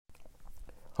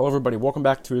Hello everybody, welcome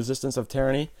back to Resistance of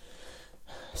Tyranny.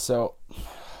 So,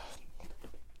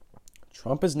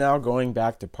 Trump is now going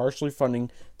back to partially funding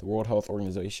the World Health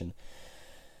Organization.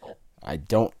 I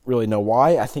don't really know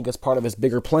why. I think it's part of his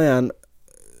bigger plan,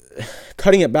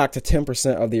 cutting it back to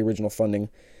 10% of the original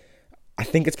funding. I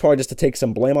think it's probably just to take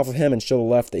some blame off of him and show the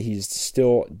left that he's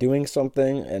still doing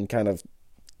something and kind of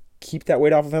keep that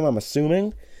weight off of him, I'm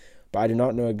assuming, but I do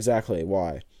not know exactly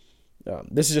why.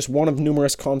 This is just one of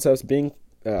numerous concepts being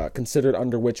considered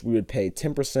under which we would pay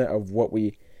 10% of what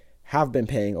we have been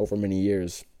paying over many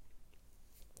years,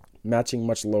 matching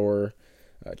much lower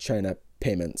China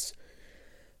payments.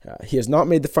 He has not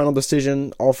made the final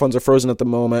decision. All funds are frozen at the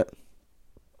moment.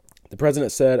 The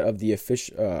president said of the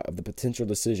potential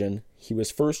decision, he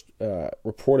was first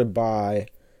reported by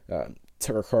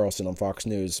Tucker Carlson on Fox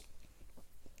News.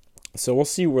 So we'll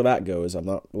see where that goes. I'm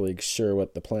not really sure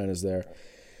what the plan is there.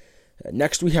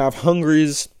 Next, we have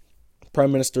Hungary's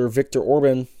Prime Minister Viktor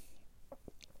Orban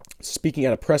speaking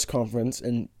at a press conference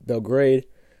in Belgrade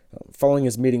following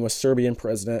his meeting with Serbian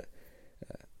President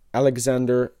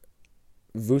Alexander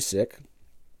Vučić,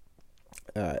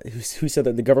 who said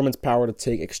that the government's power to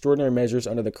take extraordinary measures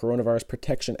under the Coronavirus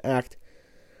Protection Act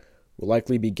will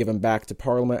likely be given back to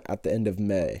Parliament at the end of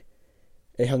May.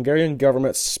 A Hungarian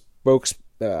government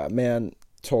spokesman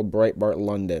told Breitbart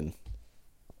London.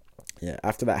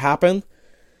 After that happened,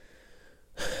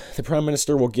 the Prime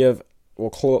Minister will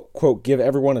quote, give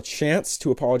everyone a chance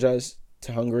to apologize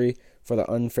to Hungary for the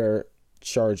unfair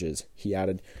charges, he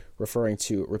added, referring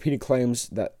to repeated claims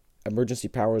that emergency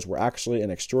powers were actually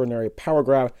an extraordinary power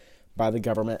grab by the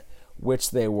government,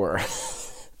 which they were.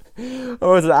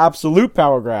 Oh, it's an absolute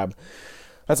power grab.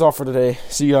 That's all for today.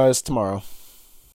 See you guys tomorrow.